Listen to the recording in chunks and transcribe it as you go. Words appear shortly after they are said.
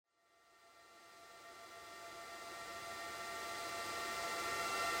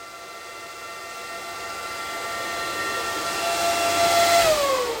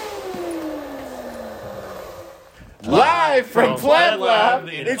From Plant Lab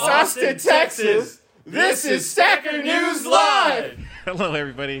in Austin, Texas, this is Stacker News Live! Hello,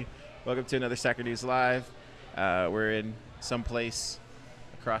 everybody. Welcome to another Stacker News Live. We're in some place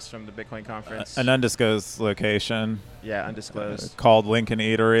across from the Bitcoin conference. An undisclosed location. Yeah, undisclosed. Called Lincoln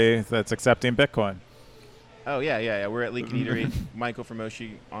Eatery that's accepting Bitcoin. Oh, yeah. We're at Lincoln Eatery. Michael from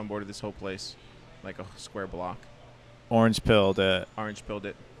Moshi onboarded this whole place, like a square block. Orange pilled it. Orange pilled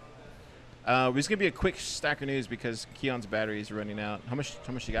it. It's going to be a quick Stacker News because Keon's battery is running out. How much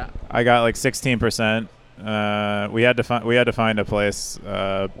you got? I got like 16%. We had to find a place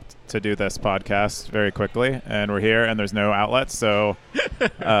to do this podcast very quickly, and we're here, and there's no outlets, so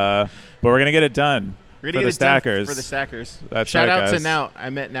but we're gonna get it done for the Stackers. For the Stackers. Shout out guys. to Nout. I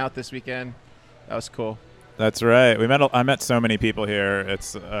met Nout this weekend. That was cool. That's right. I met so many people here.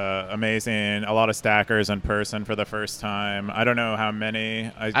 It's amazing. A lot of Stackers in person for the first time. I don't know how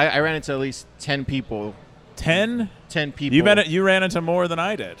many. I ran into at least 10 people. 10? 10 people. You ran into more than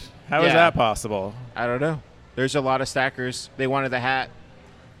I did. How is that possible? I don't know. There's a lot of Stackers. They wanted the hat.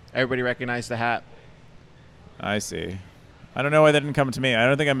 Everybody recognized the hat. I see. I don't know why they didn't come to me. I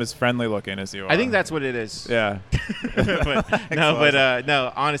don't think I'm as friendly looking as you are. I think that's what it is. Yeah.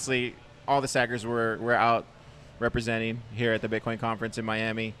 No, honestly, all the Stackers were out representing here at the Bitcoin conference in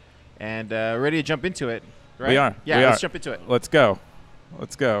Miami, and ready to jump into it. Right? We are. Yeah, let's jump into it. Let's go.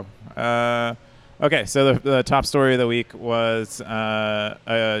 Okay, so the top story of the week was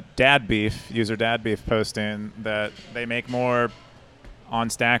user Dad Beef posting that they make more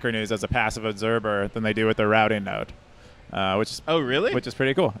on Stacker News as a passive observer than they do with their routing node, which is really? Which is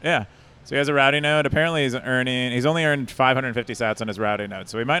pretty cool. Yeah. So he has a routing node. Apparently, he's only earned 550 sats on his routing node.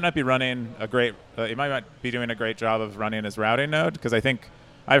 So he might not be running he might not be doing a great job of running his routing node, because I think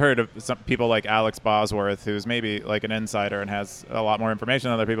I've heard of some people like Alex Bosworth, who's maybe like an insider and has a lot more information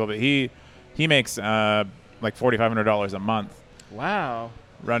than other people, but he makes like $4,500 a month. Wow.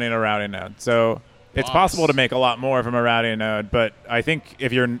 Running a routing node. So it's possible to make a lot more from a routing node, but I think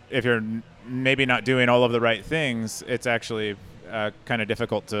if you're maybe not doing all of the right things, it's actually kind of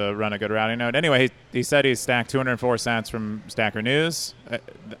difficult to run a good routing node. Anyway, he said he stacked 204 sats from Stacker News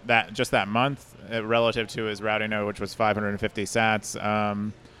that month relative to his routing node, which was 550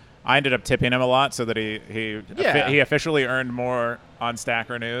 sats. I ended up tipping him a lot so that he officially earned more on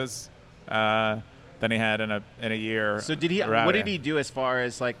Stacker News than he had in a year. So what did he do as far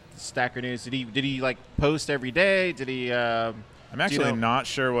as like Stacker News? Did he like post every day? Did he? I'm actually not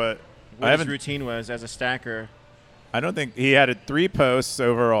sure what his routine was as a stacker. I don't think he had 3 posts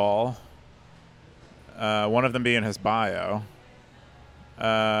overall. One of them being his bio.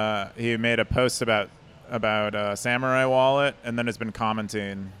 He made a post about Samurai Wallet, and then has been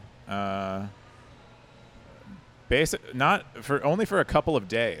commenting. Only for a couple of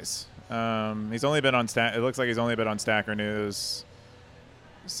days. He's only been on it looks like he's only been on Stacker News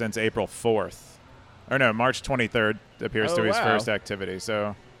since April 4th. Or no, March 23rd appears to be his first activity.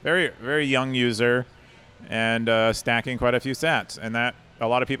 So very, very young user, and stacking quite a few sats. And that a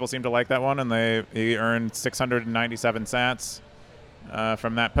lot of people seem to like that one, and he earned 697 sats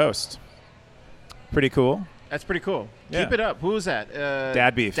from that post. Pretty cool. That's pretty cool. Yeah. Keep it up. Who was that?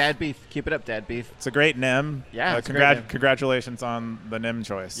 Dad Beef. Dad Beef. Keep it up, Dad Beef. It's a great NIM. Yeah. It's a great NIM. Congratulations on the NIM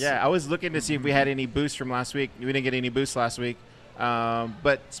choice. Yeah, I was looking to see if we had any boosts from last week. We didn't get any boosts last week.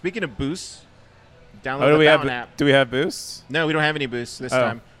 But speaking of boosts, download the Fountain app. Do we have boosts? No, we don't have any boosts this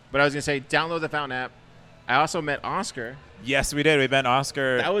time. But I was going to say, download the Fountain app. I also met Oscar. Yes, we did. We met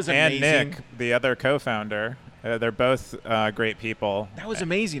Oscar that was and amazing. Nick, the other co-founder. They're both great people. That was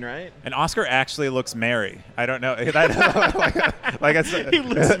amazing, right? And Oscar actually looks merry. I don't know. He looks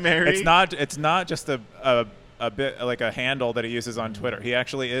merry. It's not just a bit like a handle that he uses on Twitter. He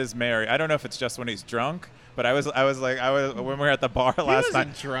actually is merry. I don't know if it's just when he's drunk, but I was when we were at the bar last night.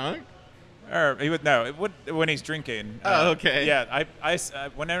 He wasn't drunk. Or he would when he's drinking. Oh, okay. Yeah,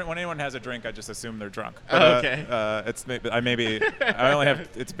 when anyone has a drink, I just assume they're drunk. But, okay. I only have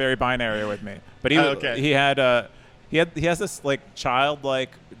it's very binary with me. But he has this like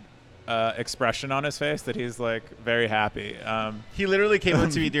childlike expression on his face that he's like very happy. He literally came up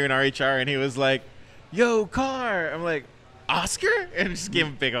to me during RHR and he was like, "Yo, car!" I'm like, "Oscar?" And just gave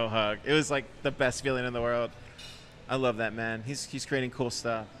him a big old hug. It was like the best feeling in the world. I love that man. He's creating cool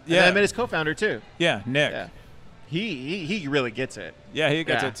stuff. And I met his co-founder too. Yeah, Nick. Yeah. He really gets it. Yeah, he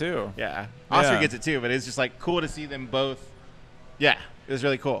gets it too. Yeah. Oscar gets it too, but it's just like cool to see them both. Yeah, it was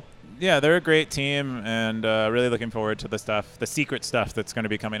really cool. Yeah, they're a great team, and really looking forward to the secret stuff that's going to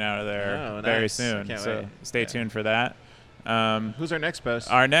be coming out of there very soon. So stay tuned for that. Who's our next post?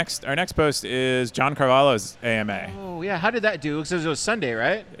 Our next post is John Carvalho's AMA. Oh yeah, how did that do? Because it was Sunday,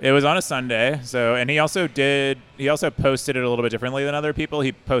 right? It was on a Sunday. So, and he also posted it a little bit differently than other people.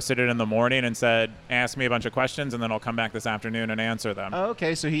 He posted it in the morning and said, "Ask me a bunch of questions, and then I'll come back this afternoon and answer them." Oh,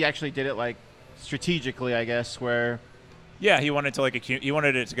 okay. So he actually did it like strategically, I guess, where. Yeah, he wanted to he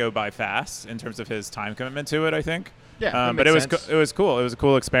wanted it to go by fast in terms of his time commitment to it, I think. Yeah, but it was cool. It was a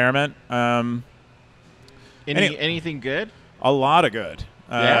cool experiment. Anything good? A lot of good.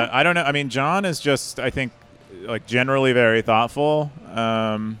 Yeah? I don't know. I mean, John is just, I think, like generally very thoughtful.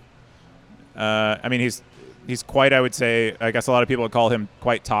 I mean, he's quite, I would say, I guess a lot of people would call him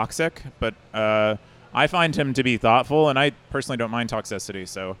quite toxic, but I find him to be thoughtful, and I personally don't mind toxicity.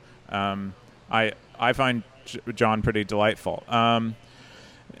 So I find John pretty delightful.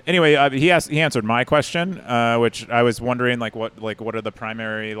 Anyway, he answered my question, which I was wondering, what are the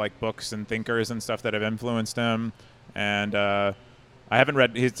primary books and thinkers and stuff that have influenced him, and I haven't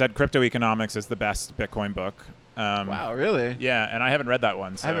read. He said Crypto Economics is the best Bitcoin book. Wow, really? Yeah, and I haven't read that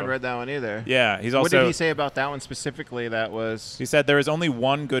one. So. I haven't read that one either. Yeah, he's also. What did he say about that one specifically? That was. He said there is only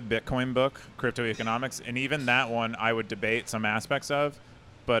one good Bitcoin book, Crypto Economics, and even that one I would debate some aspects of,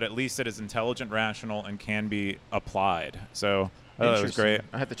 but at least it is intelligent, rational, and can be applied. So. Oh, that was great.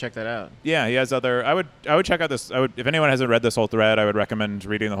 I have to check that out. Yeah, he has other. I would check out this. If anyone hasn't read this whole thread, I would recommend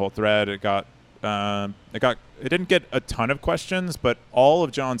reading the whole thread. It didn't get a ton of questions, but all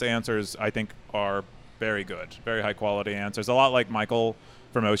of John's answers I think are very good, very high quality answers. A lot like Michael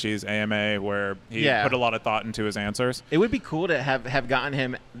from Oshi's AMA, where he put a lot of thought into his answers. It would be cool to have gotten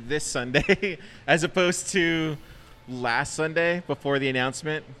him this Sunday as opposed to last Sunday before the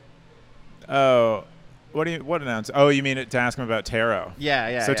announcement. Oh. What announcement? Oh, you mean to ask him about tarot?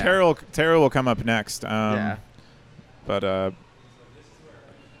 Yeah. So yeah. tarot will come up next. Yeah. But oh,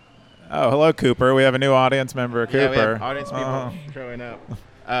 hello, Cooper. We have a new audience member, Cooper. Yeah, we have audience people showing up.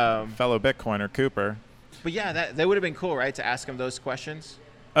 Fellow Bitcoiner, Cooper. But yeah, that would have been cool, right? To ask him those questions.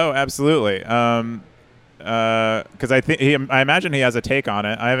 Oh, absolutely. Because I imagine he has a take on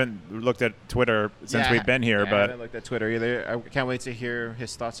it. I haven't looked at Twitter since we've been here, but I haven't looked at Twitter either. I can't wait to hear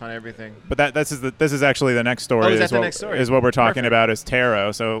his thoughts on everything. But this is actually the next story. Oh, is that the next story? Is what we're talking about is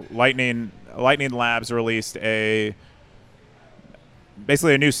Taro. So Lightning Labs released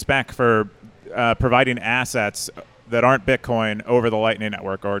basically a new spec for providing assets that aren't Bitcoin over the Lightning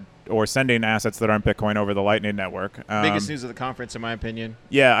Network, or sending assets that aren't Bitcoin over the Lightning Network. Biggest news of the conference, in my opinion.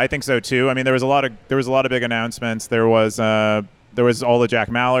 Yeah, I think so too. I mean, there was a lot of big announcements. There was all the Jack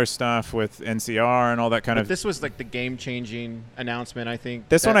Mallers stuff with NCR and all that kind of. This was like the game-changing announcement, I think.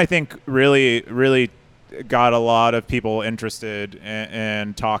 This one, I think, really, really got a lot of people interested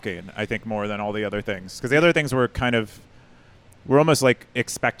in talking. I think more than all the other things, because the other things were almost like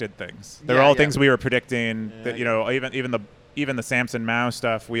expected things. They're all things we were predicting. That even the Samson Mao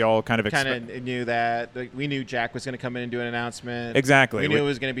stuff, we all kind of knew that. Like, we knew Jack was going to come in and do an announcement. Exactly. We knew it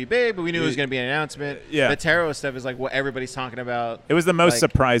was going to be big, but we knew it was going to be an announcement. Yeah. The tarot stuff is like what everybody's talking about. It was the most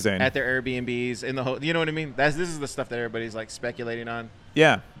surprising. At their Airbnbs in the whole. You know what I mean? This is the stuff that everybody's like speculating on.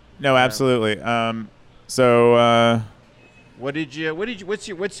 Yeah. No, absolutely. So.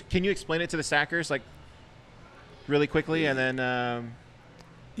 Can you explain it to the stackers like really quickly, and then?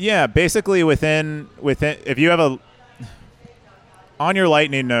 Yeah, basically within if you have on your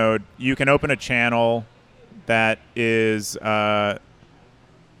Lightning node, you can open a channel that is aware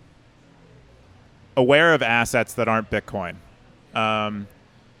of assets that aren't Bitcoin.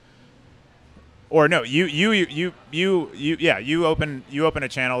 Or no, you open a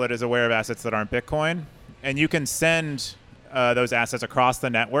channel that is aware of assets that aren't Bitcoin, and you can send those assets across the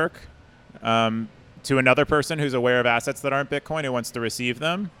network to another person who's aware of assets that aren't Bitcoin who wants to receive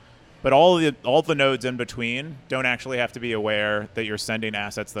them. But all the nodes in between don't actually have to be aware that you're sending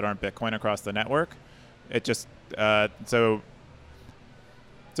assets that aren't Bitcoin across the network. It just so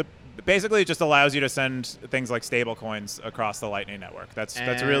basically it just allows you to send things like stable coins across the Lightning Network. That's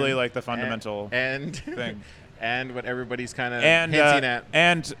really like the fundamental thing. And what everybody's kind of hinting at.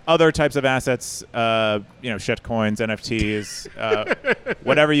 And other types of assets, shit coins, NFTs,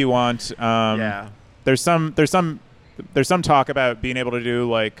 whatever you want. There's some talk about being able to do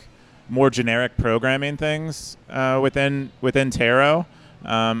like more generic programming things within Taro.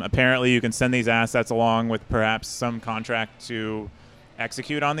 Apparently, you can send these assets along with perhaps some contract to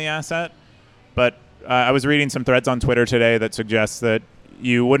execute on the asset. But I was reading some threads on Twitter today that suggests that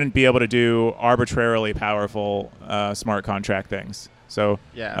you wouldn't be able to do arbitrarily powerful smart contract things. So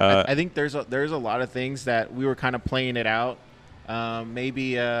I think there's a lot of things that we were kind of playing it out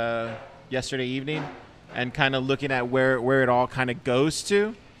maybe yesterday evening and kind of looking at where it all kind of goes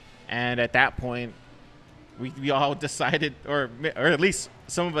to. And at that point, we all decided, or at least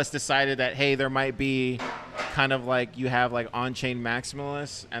some of us decided that, hey, there might be kind of like you have like on-chain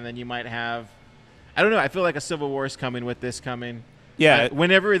maximalists, and then you might have, I don't know, I feel like a civil war is coming with this coming. Yeah.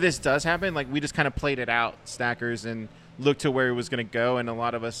 Whenever this does happen, like we just kind of played it out, stackers, and looked to where it was going to go, and a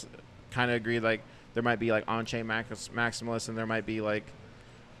lot of us kind of agreed like there might be like on-chain maximalists, and there might be like,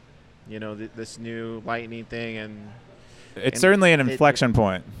 you know, this new Lightning thing, and it's certainly an inflection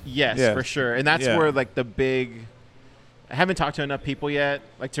point. Yes, for sure. And that's where like the big, I haven't talked to enough people yet,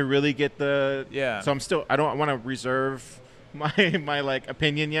 like to really get the, so I don't want to reserve my like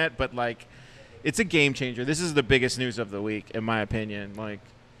opinion yet, but like it's a game changer. This is the biggest news of the week, in my opinion. Like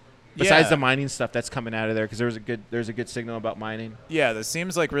besides the mining stuff that's coming out of there, because there's a good signal about mining. Yeah, this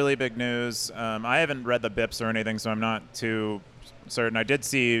seems like really big news. I haven't read the BIPs or anything, so I'm not too certain. I did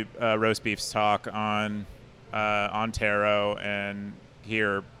see Roast Beef's talk on Taro and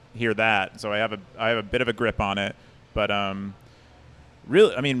hear that, so I have a bit of a grip on it, but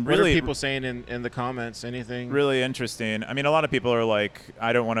really, I mean, really, what are people saying in the comments? Anything really interesting? I mean, a lot of people are like,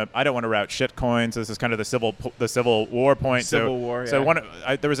 I don't want to route shitcoins. This is kind of the civil war point. There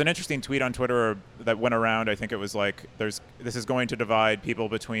was an interesting tweet on Twitter that went around. I think it was like, this is going to divide people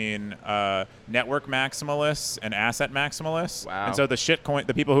between network maximalists and asset maximalists. Wow. And so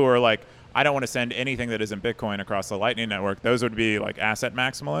the people who are like, I don't want to send anything that isn't Bitcoin across the Lightning Network, those would be like asset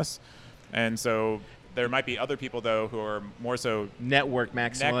maximalists. And so there might be other people, though, who are more so network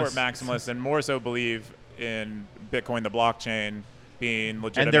maximalists and more so believe in Bitcoin, the blockchain, being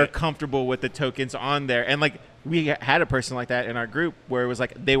legitimate. And they're comfortable with the tokens on there. And like we had a person like that in our group where it was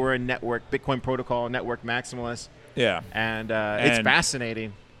like they were a Bitcoin protocol network maximalist. Yeah. And it's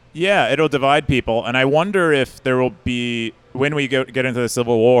fascinating. Yeah, it'll divide people. And I wonder if there will be, when we get into the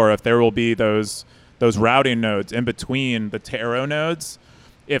Civil War, if there will be those routing nodes in between the Taro nodes,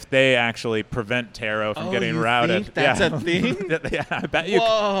 if they actually prevent Taro from getting routed. Think that's a thing? Yeah, I bet you.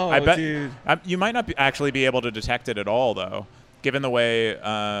 Whoa, dude. You might not actually be able to detect it at all, though, given the way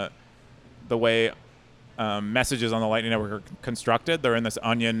messages on the Lightning Network are constructed. They're in this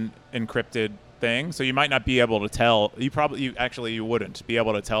onion encrypted thing, so you might not be able to tell. You wouldn't be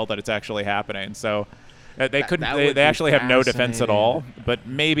able to tell that it's actually happening. So they couldn't. They actually have no defense at all. But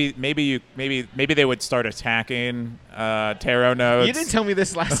maybe they would start attacking Taro nodes. You didn't tell me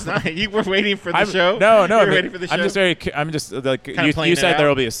this last night. You were waiting for the show. No. You were waiting for the show. I'm just like you said there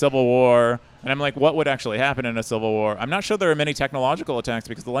will be a civil war, and I'm like, what would actually happen in a civil war? I'm not sure there are many technological attacks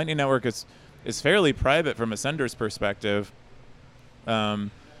because the Lightning Network is fairly private from a sender's perspective.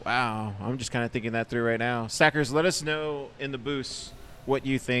 Wow, I'm just kind of thinking that through right now. Stackers, let us know in the boost what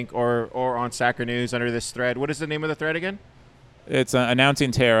you think, or on Stacker News under this thread. What is the name of the thread again? It's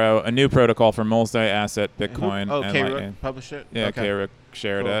announcing Taro, a new protocol for multi-asset Bitcoin. K-Rook published it? Yeah, okay. K-Rook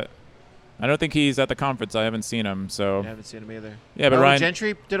shared it. I don't think he's at the conference. I haven't seen him. So I haven't seen him either. Yeah, but Ryan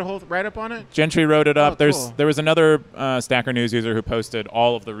Gentry did a whole write-up on it? Gentry wrote it up. Cool. There was another Stacker News user who posted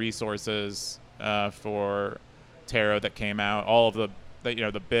all of the resources for Taro that came out, all of the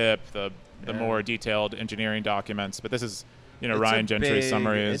BIP, the more detailed engineering documents. But this is Ryan Gentry's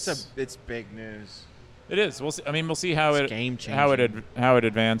summary. It's big news. It is. We'll see. I mean, we'll see how it advances. We'll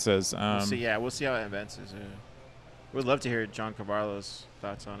see how it advances. Yeah. We'd love to hear John Carvalho's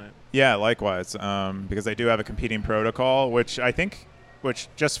thoughts on it. Yeah, likewise. Because they do have a competing protocol, which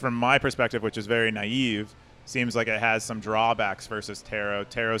just from my perspective, which is very naive, seems like it has some drawbacks versus Taro.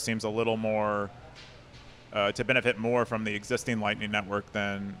 Taro seems a little more to benefit more from the existing Lightning Network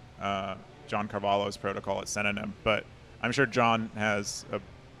than John Carvalho's protocol at Synonym. But I'm sure John has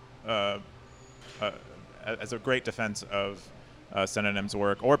a great defense of Synonym's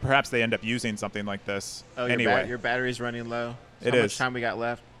work, or perhaps they end up using something like this anyway. Your battery's running low. How much time we got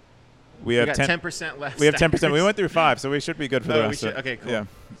left? We got 10% left. We have 10%. We went through 5, so we should be good for the rest of it. Okay, cool. Yeah.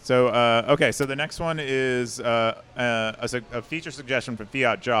 So, so the next one is a feature suggestion from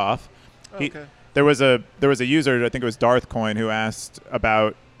Fiat Joff. Okay. There was a user, I think it was Darth Coin, who asked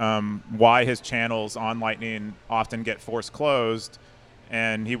about why his channels on Lightning often get forced closed,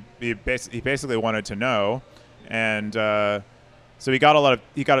 and he basically wanted to know, and so Fiat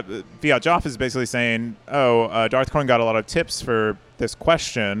Joff is basically saying, Darth Coin got a lot of tips for this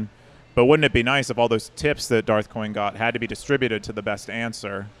question, but wouldn't it be nice if all those tips that Darth Coin got had to be distributed to the best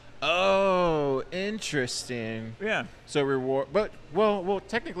answer? Oh, interesting. Yeah. So reward, but well,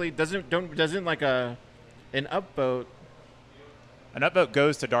 technically, doesn't like an upvote. An upvote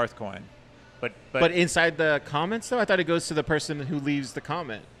goes to Darth Coin, but inside the comments though, I thought it goes to the person who leaves the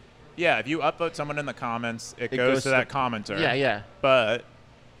comment. Yeah, if you upvote someone in the comments, it goes to that commenter. Yeah. But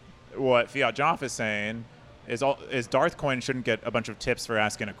what Fiat Joff is saying is Darth Coin shouldn't get a bunch of tips for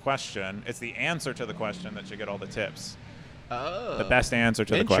asking a question. It's the answer to the question that should get all the tips. Oh, the best answer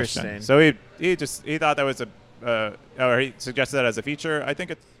to the question. So he thought that was or he suggested that as a feature. I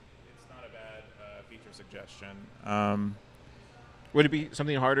think it's not a bad feature suggestion. Would it be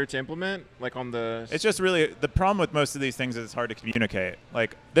something harder to implement, like on the? It's just really the problem with most of these things is it's hard to communicate.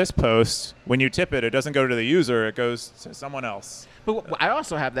 Like this post, when you tip it, it doesn't go to the user; it goes to someone else. But I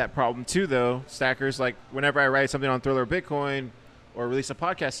also have that problem too, though, Stackers. Like whenever I write something on Thriller Bitcoin or release a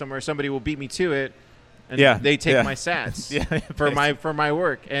podcast somewhere, somebody will beat me to it, and they take my sats for my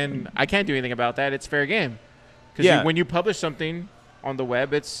work, and I can't do anything about that. It's fair game, because when you publish something on the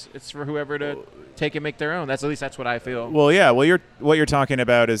web, it's for whoever to take and make their own. That's what I feel. Well, yeah. Well, what you're talking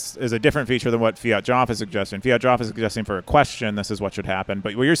about is a different feature than what Fiat Joff is suggesting. Fiat Joff is suggesting for a question, this is what should happen.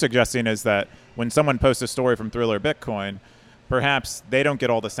 But what you're suggesting is that when someone posts a story from Thriller Bitcoin, perhaps they don't get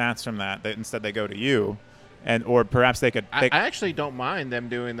all the sats from that. Instead, they go to you, or perhaps they could. I actually don't mind them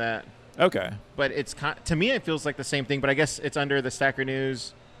doing that. Okay. But to me, it feels like the same thing. But I guess it's under the Stacker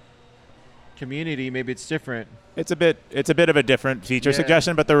News community. Maybe it's different. It's a bit of a different feature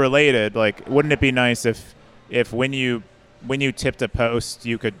suggestion, but they're related. Like, wouldn't it be nice if when you tipped a post,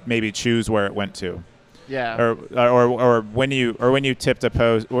 you could maybe choose where it went to? Yeah. Or when you tipped a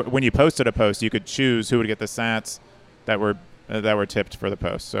post, or when you posted a post, you could choose who would get the sats that were tipped for the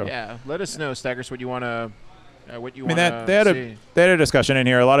post. So yeah, let us know, Stackers, what you want to. They had a discussion in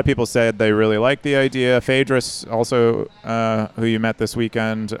here. A lot of people said they really liked the idea. Phaedrus, also, who you met this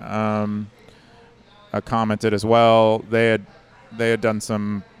weekend, commented as well. They had done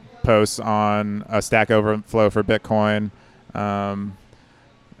some posts on a Stack Overflow for Bitcoin.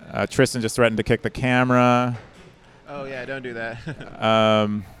 Tristan just threatened to kick the camera. Oh yeah, don't do that.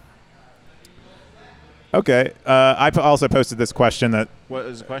 Okay. I also posted this question that. What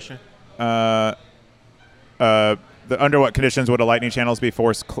is the question? Under what conditions would a Lightning channels be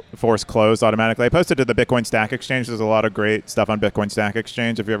forced closed automatically? I posted to the Bitcoin Stack Exchange. There's a lot of great stuff on Bitcoin Stack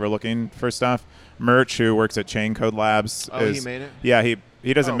Exchange if you're ever looking for stuff. Merch, who works at Chain Code Labs. He made it? Yeah,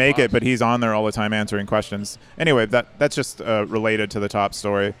 he doesn't make it, but he's on there all the time answering questions. Anyway, that's just related to the top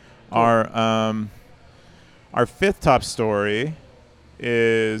story. Cool. Our fifth top story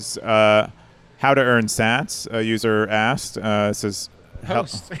is how to earn sats. A user asked. It says,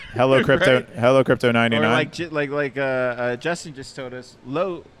 hello crypto, right? Hello crypto 99. Or like Justin just told us,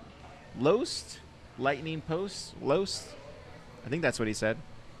 Loast, Lightning Post, Loast. I think that's what he said.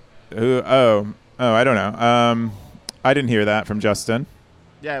 Oh, I don't know. I didn't hear that from Justin.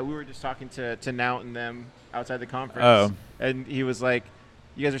 Yeah, we were just talking to Nout and them outside the conference. Oh, and he was like,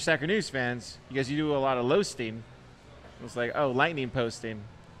 "You guys are Stacker News fans. You do a lot of loasting." I was like, "Oh, Lightning posting."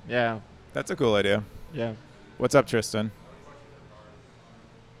 Yeah, that's a cool idea. Yeah. What's up, Tristan?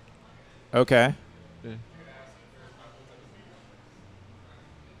 Okay.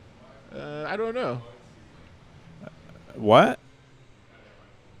 I don't know. What?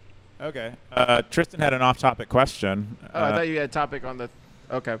 Okay. Tristan had an off-topic question. Oh, I thought you had a topic on the.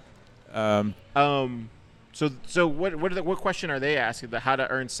 Okay. So what question are they asking? The how to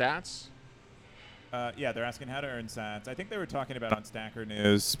earn sats? Yeah, they're asking how to earn sats. I think they were talking about on Stacker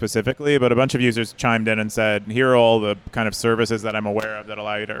News specifically, but a bunch of users chimed in and said, here are all the kind of services that I'm aware of that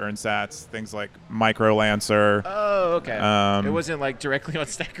allow you to earn sats, things like MicroLancer. Oh, okay. It wasn't like directly on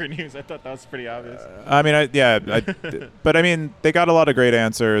Stacker News. I thought that was pretty obvious. But I mean, they got a lot of great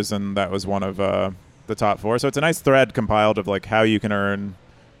answers, and that was one of the top four. So it's a nice thread compiled of like how you can earn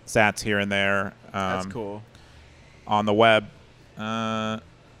sats here and there. That's cool. On the web. All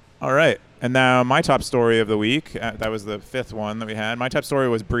right. And now my top story of the week, that was the fifth one that we had. My top story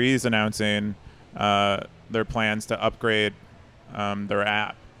was Breeze announcing their plans to upgrade their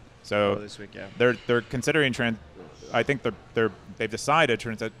app. So this week, yeah. They're considering I think they've decided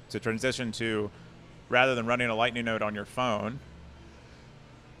to transition to, rather than running a Lightning node on your phone,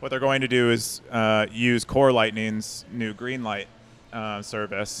 what they're going to do is use Core Lightning's new Greenlight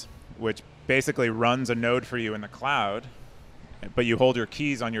service, which basically runs a node for you in the cloud, but you hold your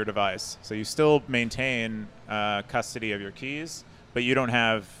keys on your device. So you still maintain custody of your keys, but you don't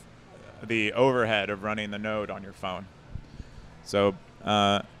have the overhead of running the node on your phone. So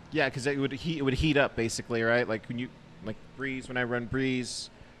yeah, because it would heat up basically, right? Like when Breeze, when I run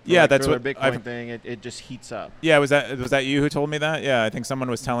Breeze. Yeah, that's what Bitcoin thing. It just heats up. Yeah, was that you who told me that? Yeah, I think someone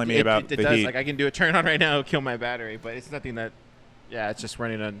was telling me about the does. heat. Like I can do a turn on right now, kill my battery, but it's nothing that. Yeah, it's just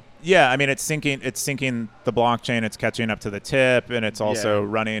running on. Yeah, I mean it's syncing the blockchain. It's catching up to the tip, and it's also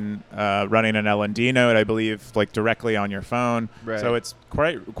running an LND node, I believe, like directly on your phone. Right. So it's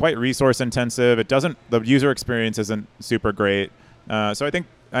quite resource intensive. The user experience isn't super great. So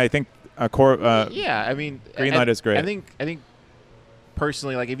I think a core. Yeah, I mean, Greenlight is great. I think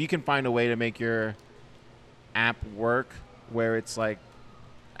personally, like, if you can find a way to make your app work where it's like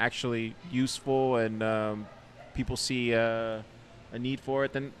actually useful and people see a need for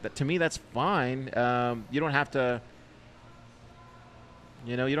it, then to me that's fine. You don't have to.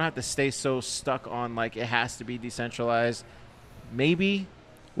 You don't have to stay so stuck on like it has to be decentralized. Maybe.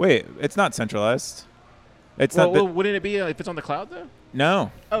 Wait, it's not centralized. It's well, not. Wouldn't it be if it's on the cloud though?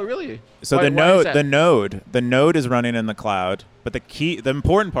 No. Oh, really? So why is that? the node is running in the cloud, but the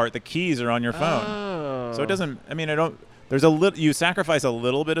important part, the keys are on your phone. Oh. So it doesn't. I mean, I don't. There's a little. You sacrifice a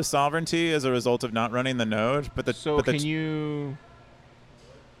little bit of sovereignty as a result of not running the node, but can you?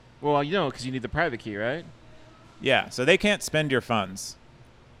 Well, because you need the private key, right? Yeah. So they can't spend your funds.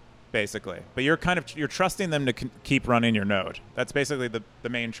 Basically, but you're trusting them to keep running your node. That's basically the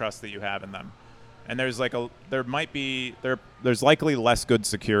main trust that you have in them. And there's likely less good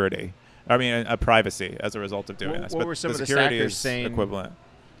security. I mean, a privacy as a result of doing this. What But were some the of the security stackers is saying? Equivalent.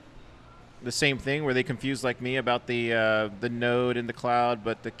 The same thing? Were they confused like me about the node in the cloud,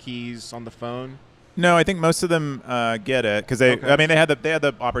 but the keys on the phone? No, I think most of them get it because they. Okay. I mean, they had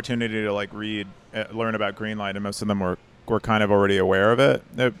the opportunity to like learn about Greenlight, and most of them were kind of already aware of it.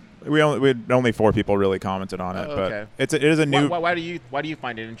 Only 4 people really commented on it, okay. But it is a new. Why do you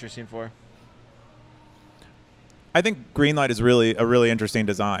find it interesting for? I think Greenlight is really a really interesting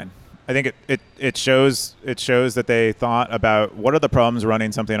design. I think it shows that they thought about what are the problems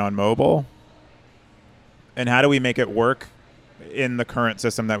running something on mobile, and how do we make it work in the current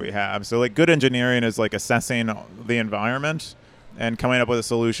system that we have. So like good engineering is like assessing the environment and coming up with a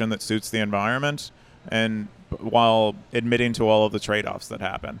solution that suits the environment, and while admitting to all of the trade-offs that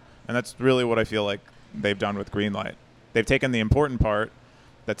happen. And that's really what I feel like they've done with Greenlight. They've taken the important part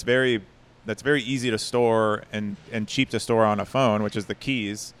that's very easy to store and cheap to store on a phone, which is the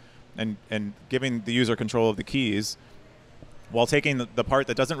keys, and giving the user control of the keys, while taking the part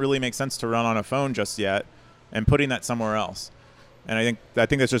that doesn't really make sense to run on a phone just yet and putting that somewhere else. And I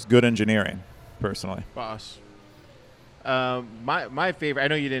think that's just good engineering, personally. Boss. My favorite, I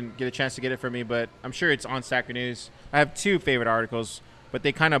know you didn't get a chance to get it from me, but I'm sure it's on Stacker News. I have 2 favorite articles, but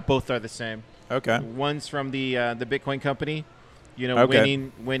they kind of both are the same. Okay. One's from the Bitcoin company, Okay.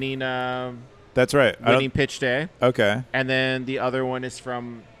 winning That's right. winning pitch day. Okay. And then the other one is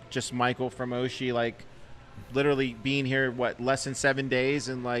from just Michael from Oshi, like literally being here, less than 7 days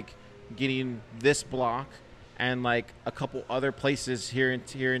and like getting this block and like a couple other places here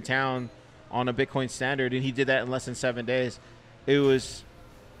in town on a Bitcoin standard, and he did that in less than 7 days. It's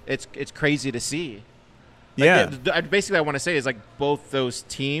crazy to see. Like, yeah. Basically, I want to say is like both those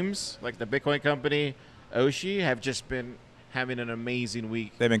teams, like the Bitcoin company, Oshi, have just been having an amazing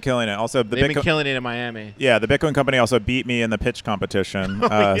week. They've been killing it. Also, they've been killing it in Miami. Yeah, the Bitcoin company also beat me in the pitch competition.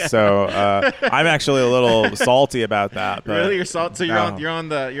 Yeah. So I'm actually a little salty about that. But Really, you're salty? So no. you're on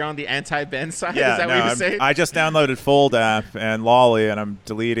the anti-Ben side? Yeah, Is that what you're saying? I just downloaded Fold app and Lolly, and I'm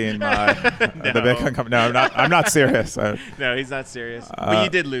deleting the Bitcoin company. No, I'm not serious. No, he's not serious. But you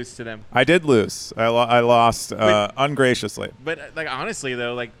did lose to them. I did lose. I lost ungraciously. But like honestly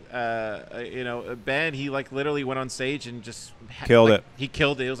though, like Ben, he like literally went on stage and just Killed it. He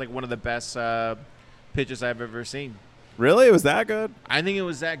killed it. It was like one of the best pitches I've ever seen. Really? It was that good? I think it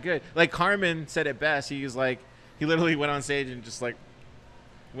was that good. Like Carmen said it best. He was like, he literally went on stage and just like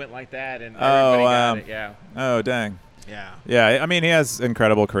went like that, and everybody got it. Yeah. Oh, dang. Yeah. Yeah. I mean, he has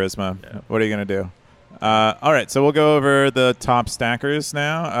incredible charisma. Yeah. What are you gonna do? All right. So we'll go over the top stackers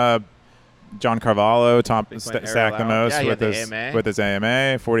now. John Carvalho stacked the most with his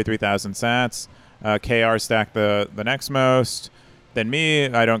AMA, 43,000 sats. KR stacked the next most. Then me,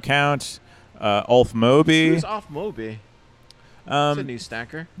 I don't count. Ulf Moby. Who's off Moby? He's a new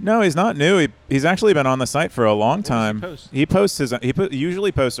stacker. No, he's not new. He's actually been on the site for a long time. What does he post?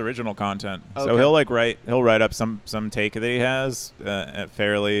 Usually posts original content. Okay. So he'll write up some take that he has, a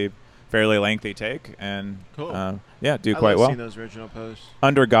fairly lengthy take, and cool. Do quite well. I've seen those original posts.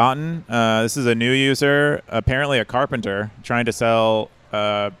 Undergotten. This is a new user, apparently a carpenter, trying to sell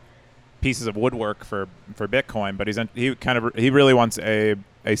pieces of woodwork for Bitcoin, but he really wants a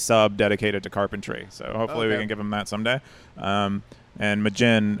sub dedicated to carpentry. So hopefully we can give him that someday. And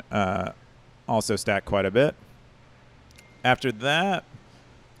Majin also stacked quite a bit. After that,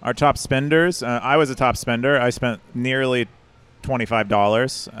 our top spenders. I was a top spender. I spent nearly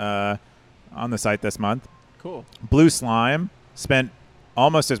 $25 on the site this month. Cool. Blue Slime spent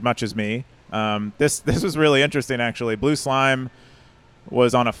almost as much as me. This was really interesting, actually. Blue Slime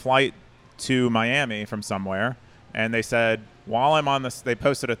was on a flight to Miami from somewhere, and they said, while I'm on this, they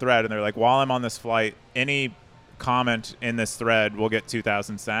posted a thread, and they're like, while I'm on this flight, any comment in this thread will get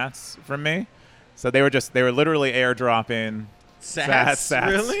 2,000 sats from me. So they were literally airdropping sats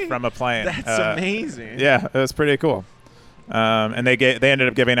really? from a plane. That's amazing. Yeah, it was pretty cool. And they ended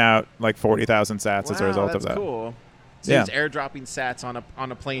up giving out like 40,000 sats as a result of that. That's cool. So he's airdropping sats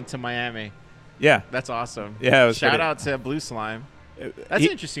on a plane to Miami. Yeah. That's awesome. Yeah, it was Shout out to Blue Slime. That's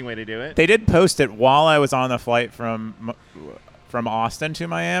an interesting way to do it. They did post it while I was on the flight from Austin to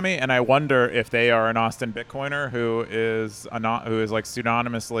Miami, and I wonder if they are an Austin Bitcoiner who is like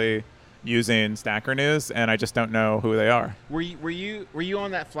pseudonymously using Stacker News, and I just don't know who they are. Were you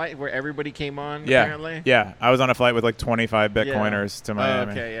on that flight where everybody came on? Yeah, apparently? Yeah. I was on a flight with like 25 Bitcoiners to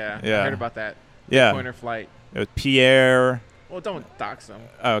Miami. Okay, yeah. I heard about that. Yeah. Bitcoiner flight. It was Pierre. Well, don't dox them.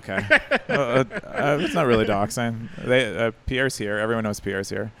 Oh, okay. It's not really doxing. Pierre's here. Everyone knows Pierre's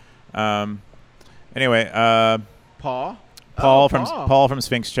here. Anyway, Paul from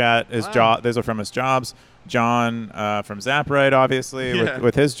Sphinx Chat is those are from his jobs. John from Zaprite, obviously,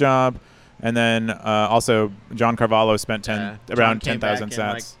 with his job, and then also John Carvalho spent around 10,000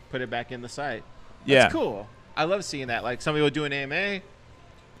 sats. Like, put it back in the site. Yeah, that's cool. I love seeing that. Like somebody will do an AMA.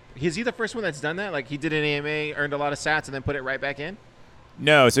 Is he the first one that's done that? Like he did an AMA, earned a lot of sats, and then put it right back in?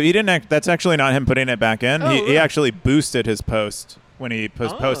 No, so he didn't. That's actually not him putting it back in. Oh, he actually boosted his post when he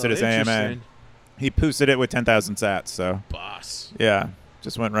posted his AMA. He boosted it with 10,000 sats. So boss. Yeah,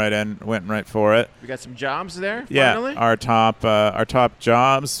 just went right for it. We got some jobs there. Yeah, finally? our top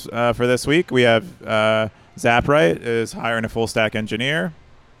jobs for this week. We have Zaprite is hiring a full stack engineer.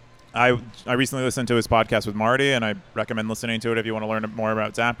 I recently listened to his podcast with Marty, and I recommend listening to it if you want to learn more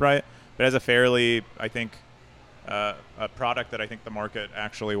about Zaprite. But it has a fairly, I think, a product that I think the market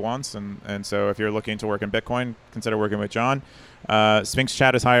actually wants. And so if you're looking to work in Bitcoin, consider working with John. Sphinx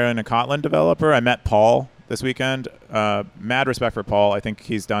Chat is hiring a Kotlin developer. I met Paul this weekend. Mad respect for Paul. I think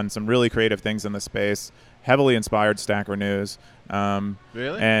he's done some really creative things in the space, heavily inspired Stacker News.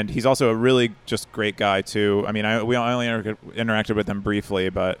 Really? And he's also a really just great guy, too. I mean, we only interacted with him briefly,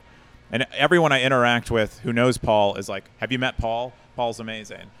 but... And everyone I interact with who knows Paul is like, have you met Paul? Paul's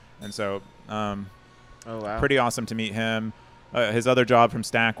amazing. And so pretty awesome to meet him. His other job from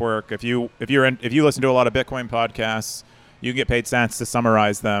Stackwork, if you listen to a lot of Bitcoin podcasts, you can get paid sats to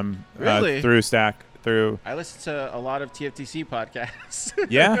summarize them through Stack. I listen to a lot of TFTC podcasts.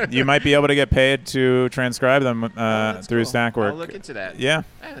 Yeah, you might be able to get paid to transcribe them through cool. Stackwork. I'll look into that. Yeah.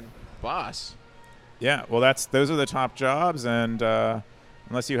 Man, boss. Yeah, well, those are the top jobs, and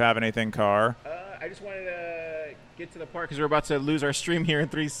unless you have anything, Carr. I just wanted to get to the part because we're about to lose our stream here in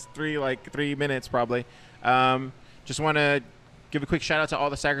three minutes probably. Just want to give a quick shout out to all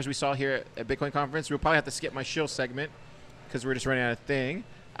the stackers we saw here at Bitcoin Conference. We'll probably have to skip my shill segment because we're just running out of thing.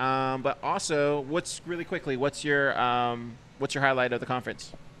 But also, what's your highlight of the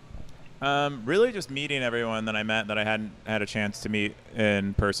conference? Really just meeting everyone that I met that I hadn't had a chance to meet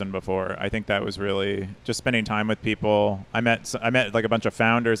in person before. I think that was really just spending time with people. I met like a bunch of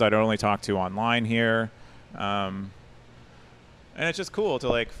founders I'd only talked to online here. And it's just cool to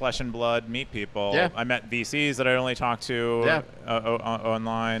like flesh and blood meet people. Yeah. I met VCs that I only talked to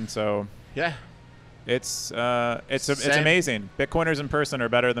online. So yeah. It's amazing. Bitcoiners in person are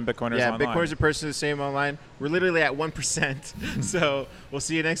better than Bitcoiners online. Yeah, Bitcoiners in person are the same online. We're literally at 1%. So we'll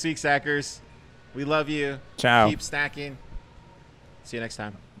see you next week, stackers. We love you. Ciao. Keep stacking. See you next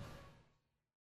time.